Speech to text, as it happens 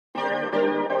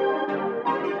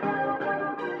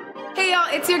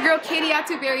It's your girl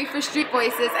Kadiatu Barrie for Street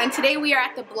Voices, and today we are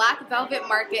at the Black Velvet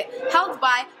Market held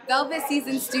by Velvet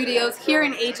Season Studios here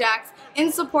in Ajax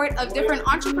in support of different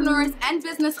entrepreneurs and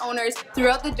business owners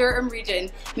throughout the Durham region.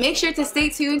 Make sure to stay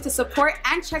tuned to support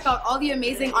and check out all the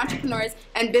amazing entrepreneurs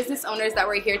and business owners that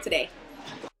were here today.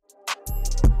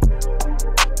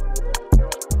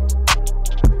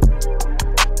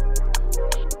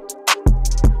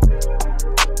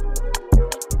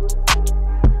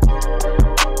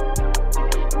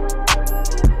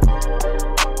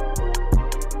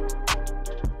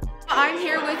 I'm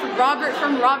here with Robert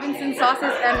from Robinson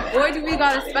Sauces, and boy do we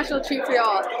got a special treat for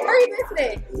y'all. How are you doing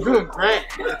today? Doing great.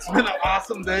 It's been an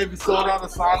awesome day. We sold out the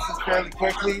sauces fairly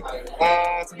quickly.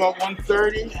 It's about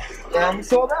 1:30 and we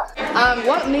sold out.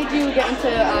 What made you get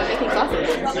into making sauces?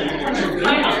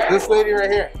 This lady right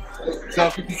here. So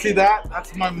if you can see that,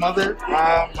 that's my mother.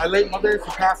 My late mother,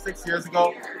 she passed 6 years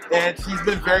ago, and she's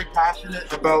been very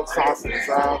passionate about sauces.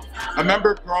 I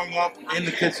remember growing up in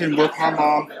the kitchen with my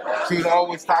mom. She would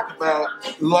always talk about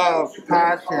love,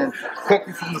 passion,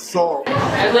 cooking from the soul.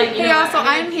 Hey y'all, so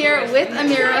I'm here with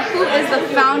Amira, who is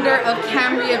the founder of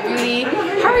Kadiatu Beauty.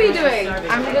 How are you doing?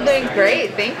 I'm doing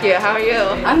great, thank you. How are you?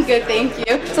 I'm good, thank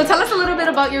you. So tell us a little bit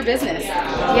about your business.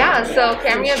 Yeah, so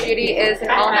Kadiatu Beauty is an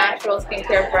all-natural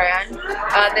skincare brand.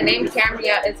 The name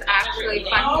Kadiatu is actually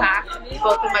fun fact,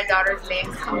 both of my daughter's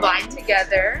names combined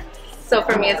together. So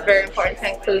for me, it's very important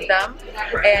to include them.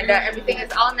 And everything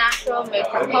is all natural, made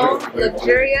from home,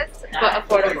 luxurious, but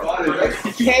affordable.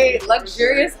 Okay,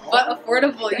 luxurious but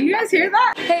affordable. You guys hear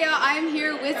that? Hey y'all, I'm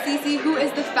here with Cece, who is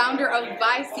the founder of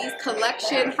By C's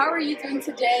Collection. How are you doing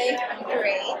today? I'm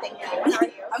great, thank you. How are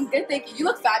you? I'm good, thank you. You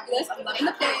look fabulous. I'm loving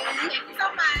the pin. Thank you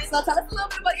so much. So tell us a little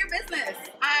bit about your business.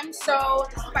 So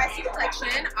this is By C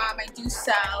Collection. I do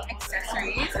sell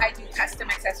accessories. I do custom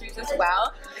accessories as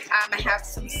well. I have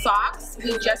some socks.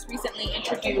 We just recently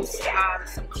introduced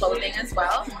some clothing as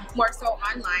well, more so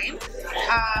online.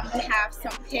 We have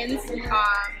some pins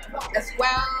as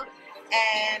well,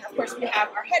 and of course we have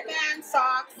our headbands,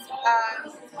 socks,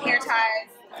 hair ties,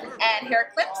 and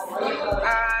hair clips.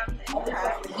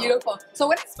 Beautiful. So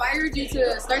what inspired you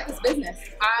to start this business?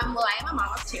 Well, I am a mom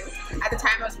of two. At the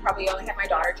time, I was probably only had my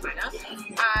daughter, China,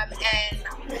 and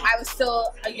I was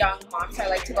still a young mom, so I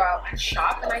like to go out and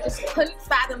shop, and I just couldn't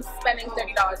fathom spending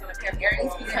 $30 on a pair of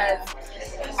earrings because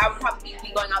I would probably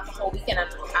be going out the whole weekend and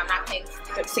I'm not paying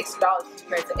 $60 for 2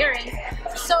 pairs of earrings.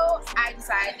 So I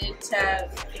decided to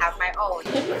have my own.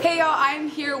 Hey y'all, I'm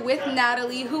here with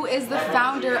Natalie, who is the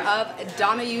founder of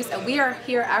Donna Use, and we are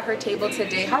here at her table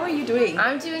today. How are you doing?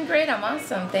 I'm doing great, I'm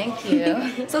awesome, thank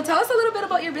you. So tell us a little bit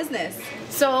about your business.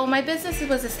 So my business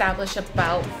was established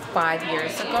about 5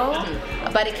 years ago,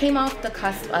 but it came off the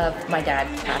cusp of my dad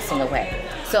passing away.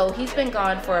 So he's been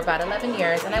gone for about 11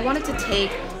 years, and I wanted to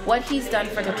take what he's done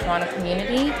for the Toronto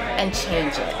community and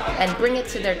change it and bring it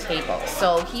to their table.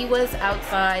 So he was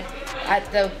outside at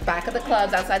the back of the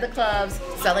clubs, outside the clubs,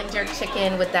 selling jerk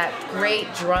chicken with that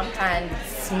great drum pan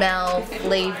smell,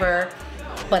 flavor,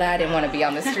 but I didn't want to be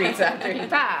on the streets after he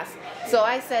passed. So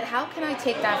I said, how can I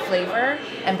take that flavor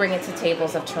and bring it to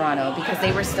tables of Toronto, because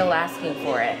they were still asking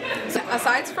for it. So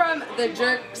aside from the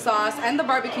jerk sauce and the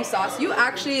barbecue sauce, you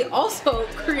actually also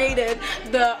created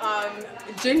the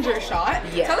ginger shot.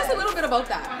 Yes. Tell us a little bit about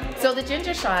that. So the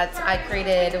ginger shots I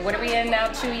created, what are we in now,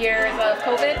 2 years of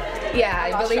COVID? Yeah,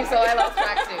 I believe so, I lost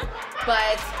track too.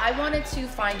 But I wanted to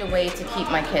find a way to keep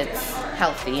my kids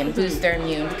healthy and boost their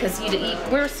immune, because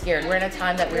we're scared. We're in a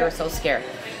time that we were so scared.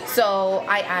 So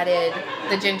I added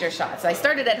the ginger shots. I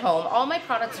started at home. All my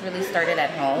products really started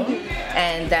at home,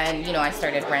 and then, you know, I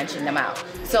started branching them out.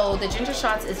 So the ginger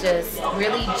shots is just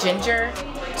really ginger,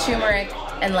 turmeric,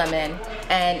 and lemon,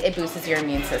 and it boosts your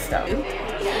immune system.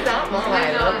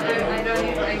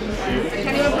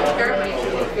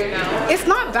 It's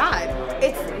not bad.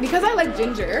 It's because I like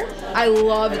ginger. I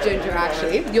love ginger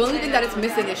actually. The only thing that it's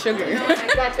missing is sugar.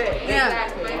 That's it. Yeah.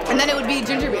 And then it would be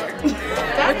ginger beer.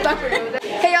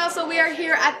 Hey y'all, so we are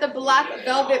here at the Black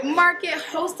Velvet Market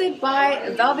hosted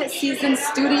by Velvet Season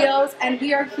Studios, and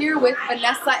we are here with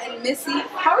Vanessa and Missy.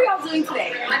 How are y'all doing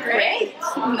today? Great.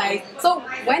 Nice. So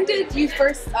when did you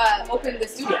first open the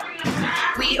studio?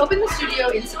 We opened the studio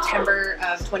in September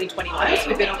of 2021, so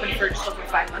we've been open for just over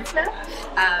 5 months now.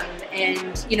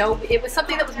 And you know, it was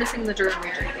something that was missing in the Durham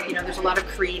area. You know, there's a lot of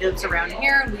creatives around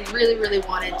here, and we really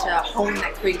wanted to hone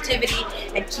that creativity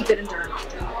and keep it in Durham.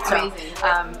 So,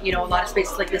 amazing. you know, a lot of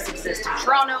spaces like this exist in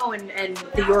Toronto and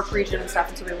the York region and stuff,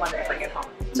 and so we wanted to bring it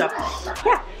home. So,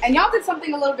 yeah. And y'all did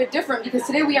something a little bit different because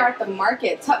today we are at the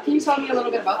market. Can you tell me a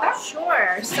little bit about that?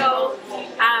 Sure. So,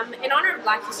 in honor of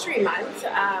Black History Month,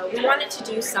 we wanted to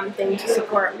do something to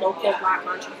support local Black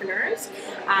entrepreneurs.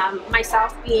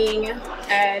 Myself being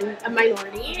a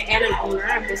minority and an owner,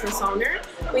 a business owner,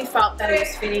 we felt that it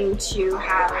was fitting to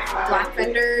have Black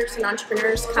vendors and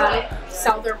entrepreneurs come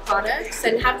sell their products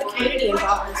and have the community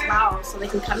involved as well, so they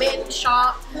can come in,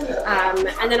 shop,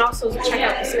 and then also check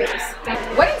out the space.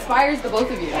 What inspires the both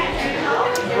of you?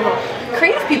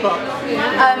 Creative people.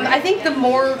 I think the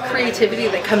more creativity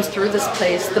that comes through this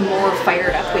place, the more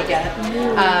fired up we get.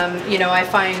 You know, I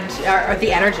find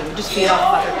the energy, we just feed off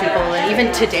of other people, and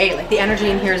even today, like the energy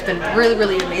in here has been really,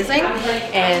 really amazing,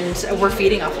 and we're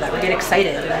feeding off of that. We get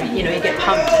excited, and you know, you get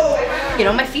pumped. And, you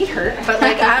know, my feet hurt, but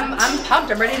like I'm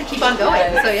pumped. I'm ready to keep on going.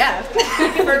 So yeah,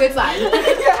 For a good sign.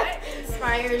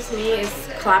 Inspires me is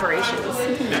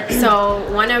collaborations.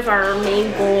 So one of our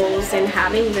main goals in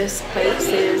having this place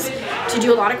is to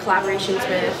do a lot of collaborations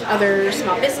with other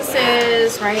small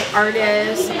businesses, right,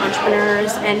 artists,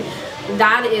 entrepreneurs, and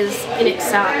that is in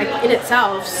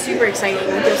itself super exciting.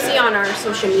 You'll see on our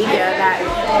social media that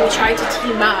we try to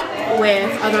team up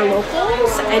with other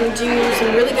locals and do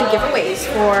some really good giveaways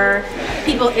for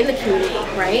people in the community,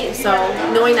 right? So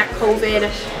knowing that COVID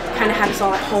kind of had us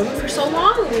all at home for so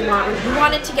long, we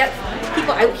wanted to get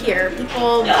people out here,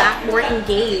 people back more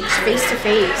engaged, face to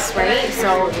face, right?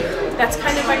 So that's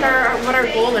kind of like what our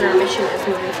goal and our mission is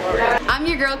moving forward. I'm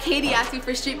your girl Kadiatu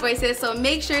for Street Voices, so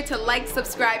make sure to like,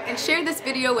 subscribe, and share this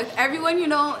video with everyone you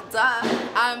know,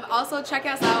 duh. Also check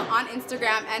us out on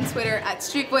Instagram and Twitter at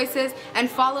Street Voices, and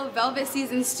follow Velvet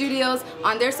Season Studios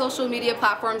on their social media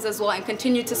platforms as well, and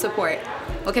continue to support.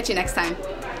 We'll catch you next time.